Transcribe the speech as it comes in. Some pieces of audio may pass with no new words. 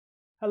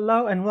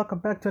Hello and welcome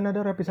back to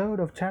another episode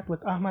of Chat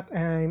with Ahmad.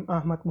 I'm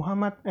Ahmad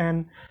Muhammad,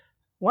 and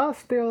while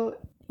still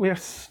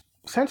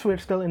since we're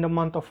still in the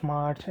month of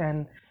March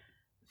and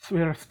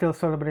we're still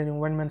celebrating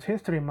Women's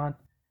History Month,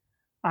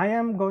 I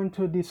am going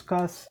to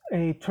discuss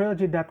a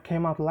trilogy that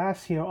came out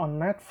last year on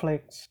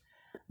Netflix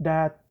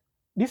that,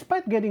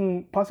 despite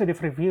getting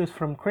positive reviews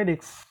from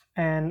critics,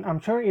 and I'm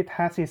sure it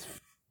has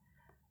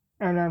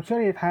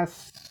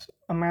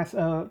amassed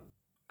a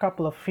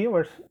couple of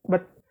viewers.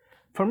 But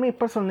for me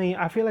personally,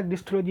 I feel like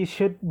this trilogy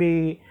should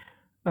be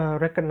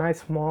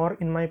recognized more,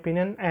 in my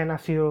opinion. And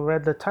as you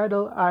read the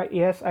title,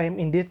 yes, I am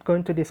indeed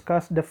going to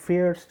discuss the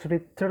Fear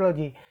Street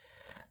Trilogy.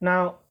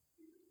 Now,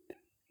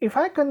 if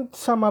I can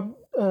sum up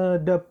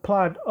the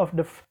plot of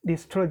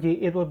this trilogy,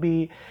 it will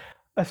be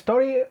a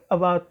story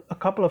about a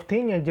couple of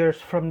teenagers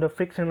from the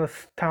fictional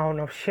town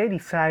of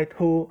Shadyside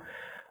who,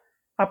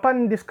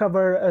 upon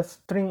discover a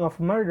string of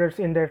murders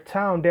in their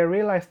town, they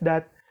realize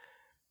that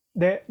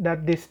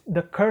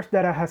the curse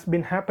that has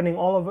been happening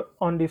all over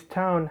on this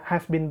town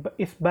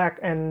is back,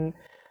 and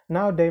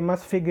now they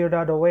must figure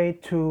out a way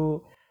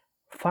to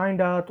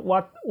find out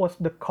what was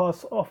the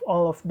cause of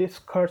all of this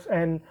curse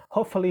and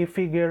hopefully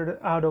figure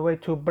out a way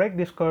to break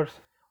this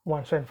curse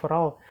once and for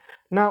all.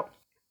 Now,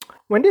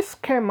 when this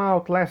came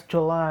out last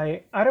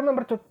July, I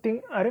remember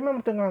thinking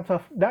to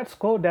myself, that's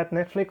cool that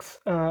Netflix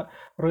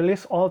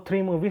released all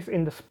three movies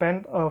in the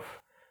span of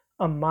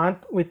a month,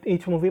 with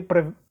each movie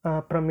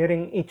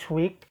premiering each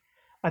week.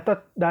 I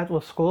thought that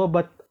was cool,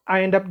 but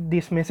I end up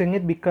dismissing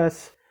it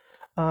because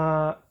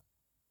uh,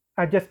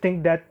 I just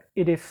think that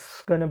it is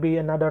gonna be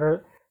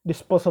another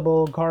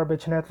disposable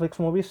garbage Netflix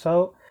movie,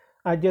 so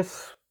I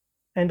just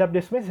end up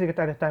dismissing it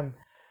at the time.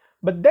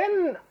 But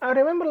then I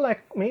remember,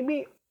 like,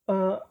 maybe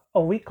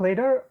a week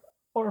later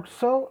or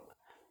so,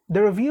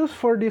 the reviews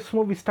for this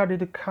movie started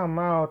to come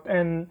out,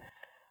 and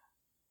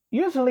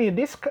usually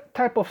this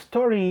type of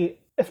story,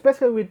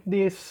 especially with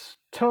this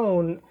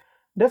tone,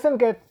 doesn't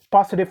get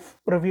positive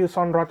reviews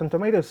on Rotten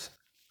Tomatoes.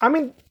 I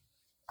mean,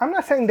 I'm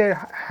not saying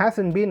there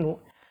hasn't been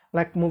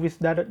like movies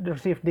that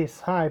receive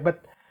this high,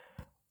 but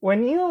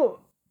when you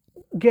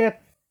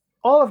get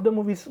all of the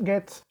movies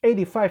gets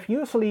 85,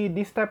 usually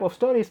these type of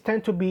stories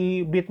tend to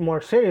be a bit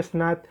more serious,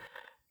 not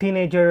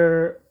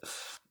teenager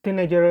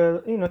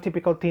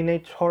typical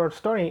teenage horror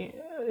story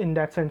in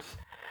that sense.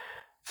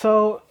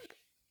 So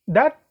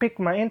that piqued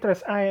my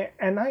interest. I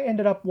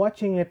ended up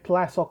watching it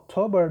last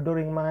October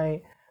during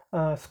my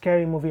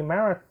scary movie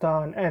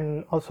marathon,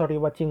 and also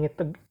rewatching it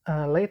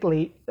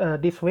lately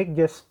this week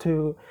just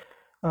to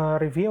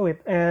review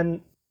it.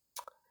 And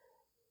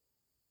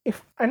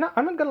if I'm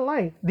not gonna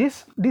lie,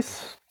 this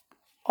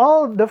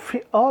all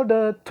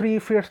the three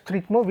Fear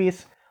Street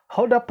movies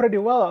hold up pretty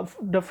well.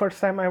 The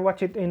first time I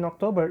watched it in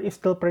October, it's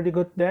still pretty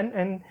good then,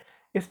 and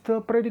it's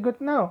still pretty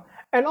good now.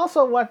 And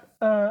also, what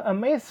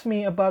amazed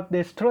me about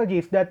this trilogy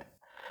is that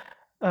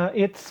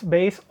it's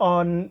based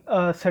on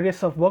a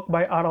series of work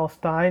by R.L.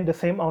 Stine, the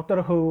same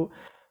author who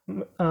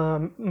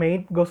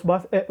made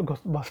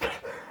Ghostbusters,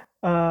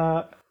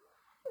 uh,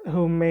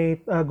 who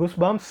made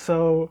Goosebumps.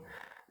 So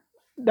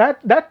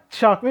that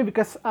shocked me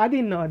because I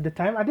didn't know at the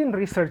time. I didn't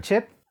research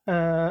it.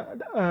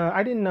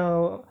 I didn't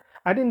know.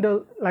 I didn't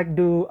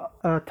do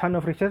a ton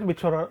of research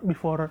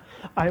before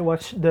I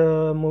watched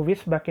the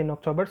movies back in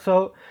October.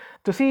 So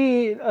to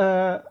see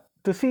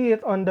to see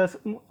it on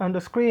the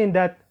screen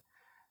that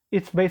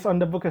it's based on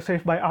the book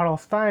series by R.L.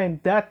 Stine,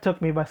 that took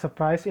me by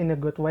surprise in a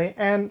good way.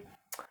 And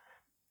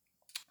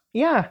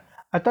yeah,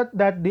 I thought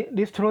that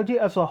this trilogy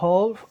as a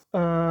whole,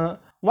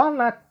 while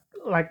not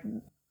like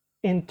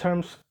in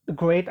terms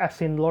great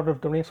as in Lord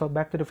of the Rings or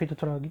Back to the Future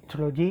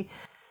trilogy,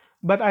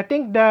 but I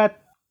think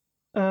that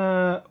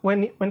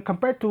when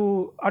compared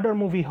to other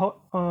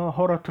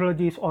horror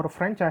trilogies or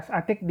franchise,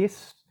 I think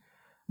this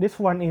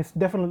one is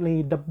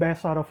definitely the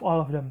best out of all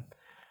of them.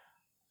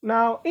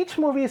 Now, each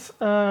movie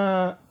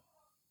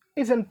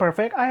isn't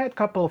perfect. I had a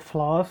couple of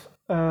flaws.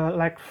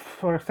 Like,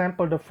 for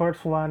example, the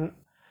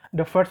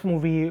first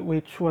movie,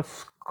 which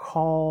was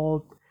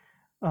called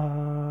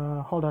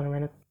hold on a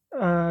minute.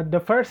 The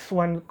first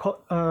one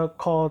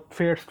called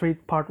Fear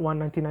Street Part 1,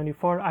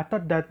 1994. I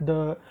thought that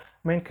the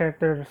main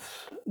characters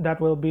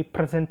that will be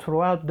present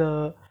throughout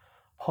the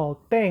whole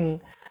thing,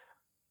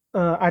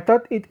 I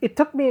thought it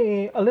took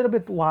me a little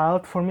bit while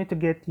for me to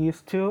get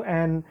used to,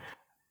 and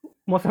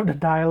most of the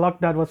dialogue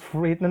that was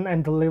written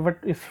and delivered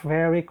is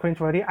very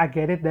cringeworthy. I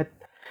get it that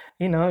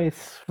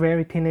it's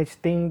very teenage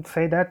thing to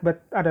say that,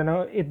 but I don't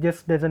know, it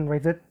just doesn't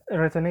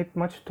resonate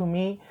much to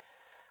me.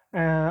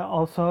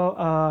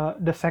 Also,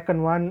 the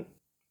second one,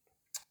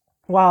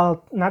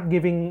 while not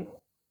giving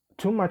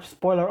too much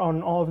spoiler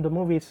on all of the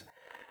movies,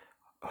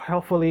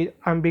 hopefully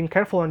I'm being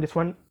careful on this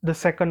one. The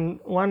second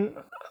one,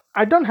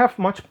 I don't have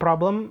much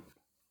problem,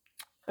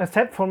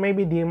 except for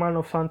maybe the amount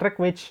of soundtrack,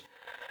 which,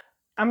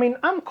 I mean,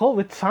 I'm cool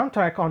with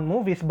soundtrack on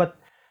movies, but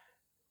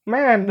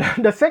man,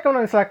 the second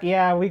one is like,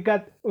 yeah, we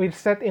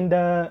set in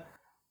the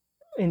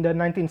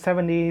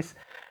 1970s.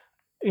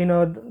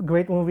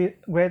 Great movie,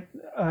 great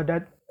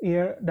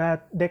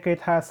that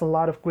decade has a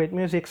lot of great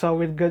music. So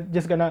we're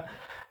just gonna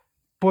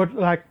put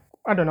like,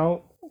 I don't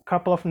know,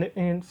 couple of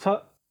in.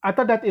 So I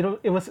thought that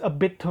it was a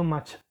bit too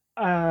much.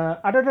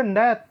 Other than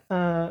that,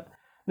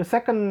 the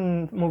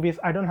second movies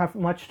I don't have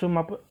too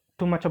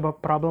much of a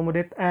problem with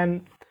it,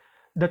 and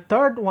the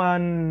third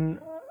one,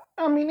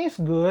 I mean, it's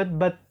good,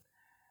 but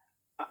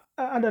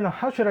I don't know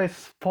how should I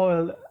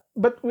spoil.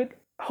 But with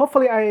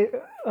hopefully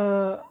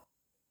uh,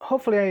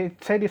 I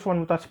say this one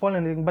without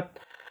spoiling anything. But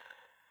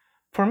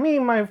for me,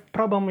 my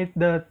problem with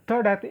the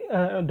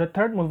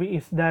third movie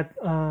is that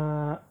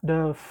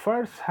the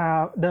first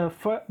half,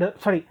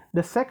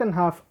 the second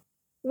half,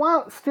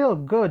 well, still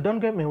good. Don't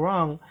get me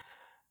wrong.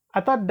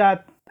 I thought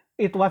that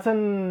it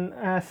wasn't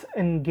as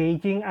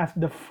engaging as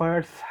the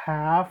first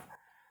half.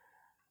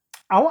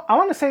 I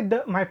want to say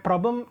that my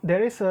problem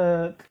there is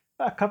a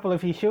couple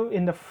of issues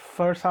in the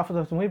first half of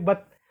the movie,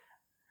 but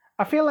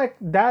I feel like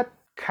that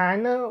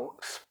kind of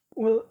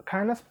will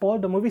kind of spoil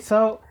the movie.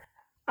 So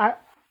I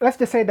let's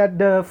just say that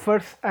the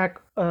first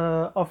act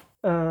of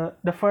no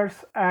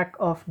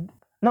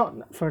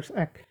not first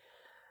act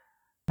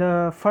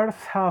the first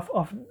half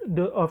of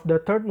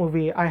the third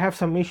movie, I have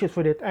some issues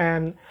with it,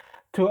 and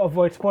to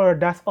avoid spoiler,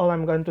 that's all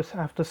I'm going to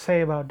have to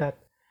say about that.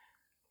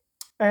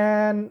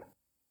 And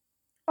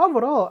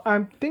overall,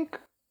 I think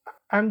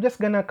I'm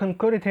just gonna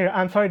conclude it here.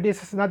 I'm sorry,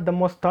 this is not the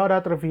most thought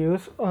out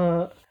reviews,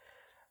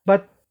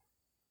 but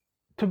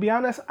to be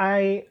honest,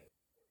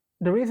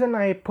 the reason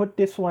I put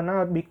this one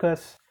out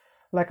because,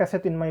 like I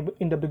said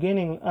in the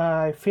beginning,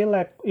 I feel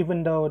like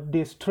even though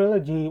this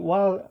trilogy,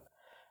 while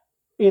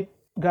it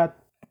got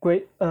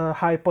great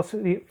high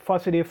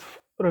positive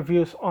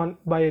reviews on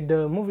by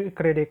the movie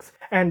critics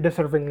and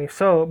deservingly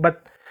so,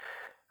 but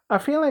I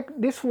feel like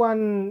this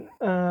one,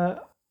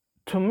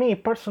 to me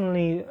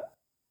personally,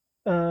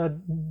 uh,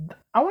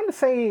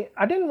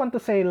 I didn't want to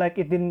say like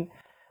it didn't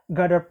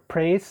gather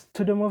praise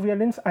to the movie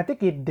audience. I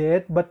think it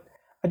did, but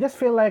I just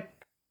feel like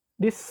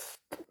this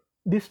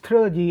this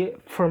trilogy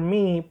for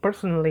me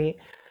personally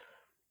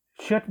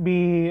should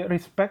be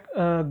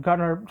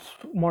garner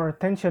more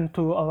attention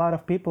to a lot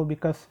of people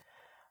because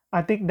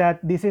I think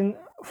that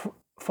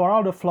for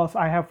all the flaws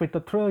I have with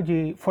the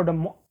trilogy,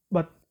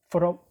 but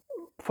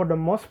for the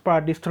most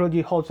part, this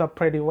trilogy holds up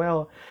pretty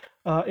well.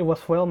 It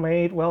was well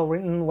made, well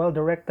written, well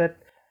directed,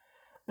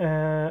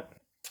 uh,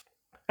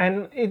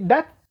 and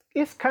that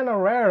is kind of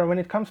rare when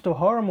it comes to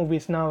horror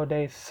movies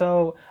nowadays.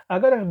 So I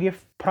gotta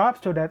give props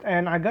to that,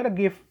 and I gotta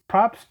give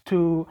props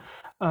to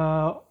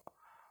uh,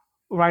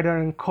 writer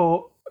and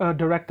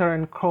director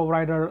and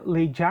co-writer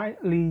Leigh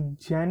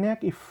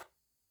Janiak. If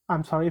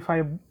I'm sorry if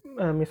I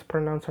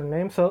mispronounce her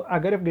name, so I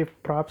gotta give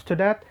props to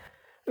that.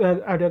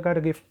 I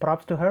gotta give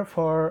props to her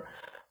for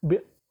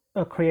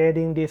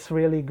creating these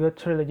really good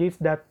trilogies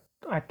that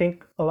I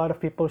think a lot of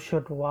people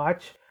should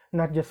watch,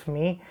 not just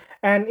me.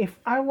 And if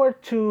I were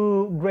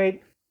to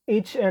grade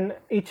each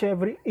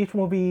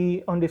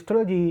movie on this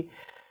trilogy,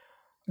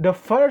 the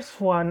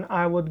first one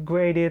I would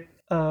grade it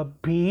a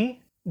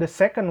B. The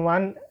second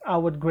one I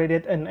would grade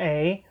it an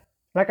A.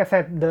 Like I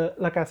said in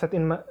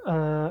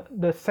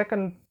the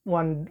second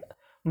one,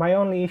 my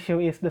only issue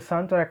is the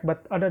soundtrack.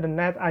 But other than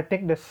that, I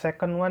think the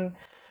second one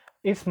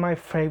is my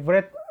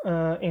favorite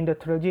in the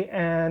trilogy.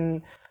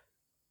 And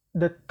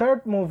the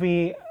third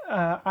movie,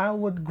 I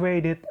would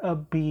grade it a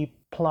B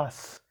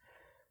plus.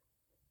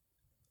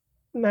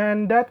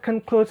 And that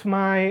concludes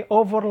my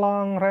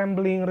overlong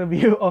rambling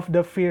review of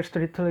the Fear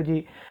Street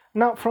Trilogy.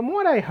 Now, from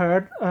what I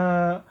heard,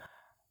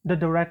 the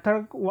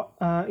director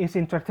is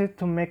interested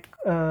to make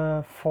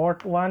a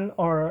fourth one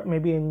or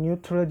maybe a new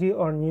trilogy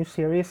or new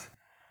series.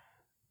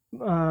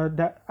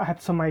 That I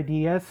had some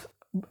ideas.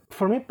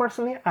 For me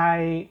personally,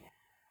 I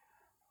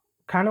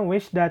kind of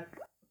wish that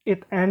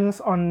it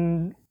ends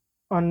on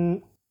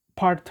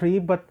part three,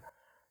 but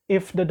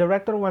if the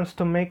director wants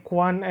to make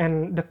one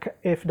and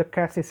if the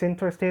cast is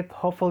interested,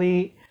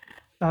 hopefully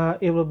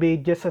it will be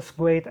just as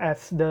great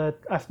as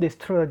this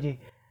trilogy.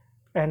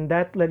 And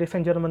that, ladies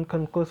and gentlemen,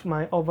 concludes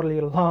my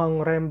overly long,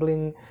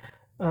 rambling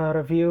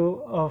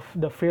review of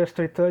the Fear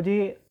Street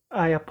Trilogy.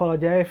 I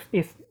apologize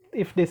if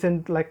this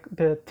isn't like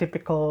the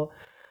typical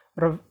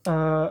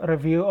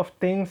review of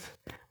things,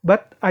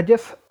 but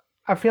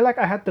I feel like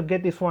I had to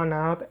get this one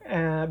out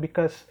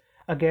because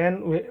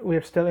again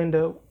we're still in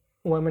the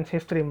Women's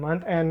History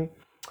Month, and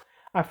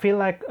I feel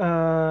like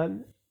uh,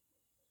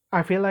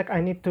 I feel like I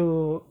need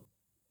to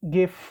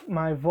give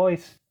my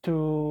voice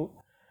to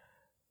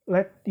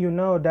let you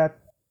know that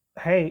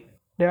hey,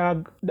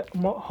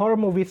 horror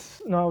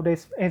movies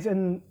nowadays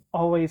isn't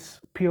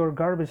always pure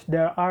garbage.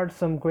 There are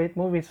some great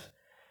movies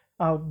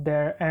out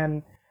there,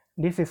 and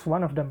this is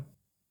one of them.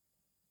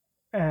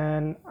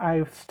 And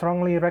I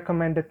strongly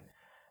recommend it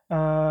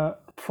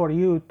for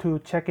you to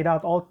check it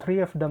out, all three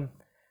of them.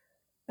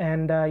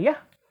 And yeah,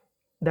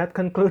 that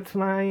concludes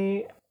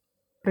my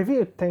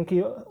review. Thank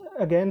you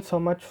again so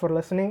much for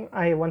listening.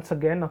 I once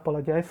again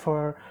apologize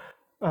for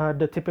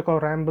the typical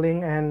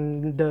rambling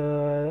and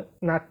the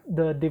not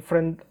the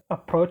different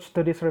approach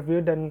to this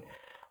review than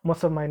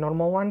most of my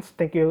normal ones.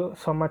 Thank you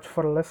so much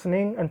for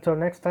listening. Until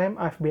next time,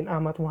 I've been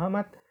Ahmad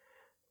Muhammad.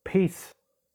 Peace.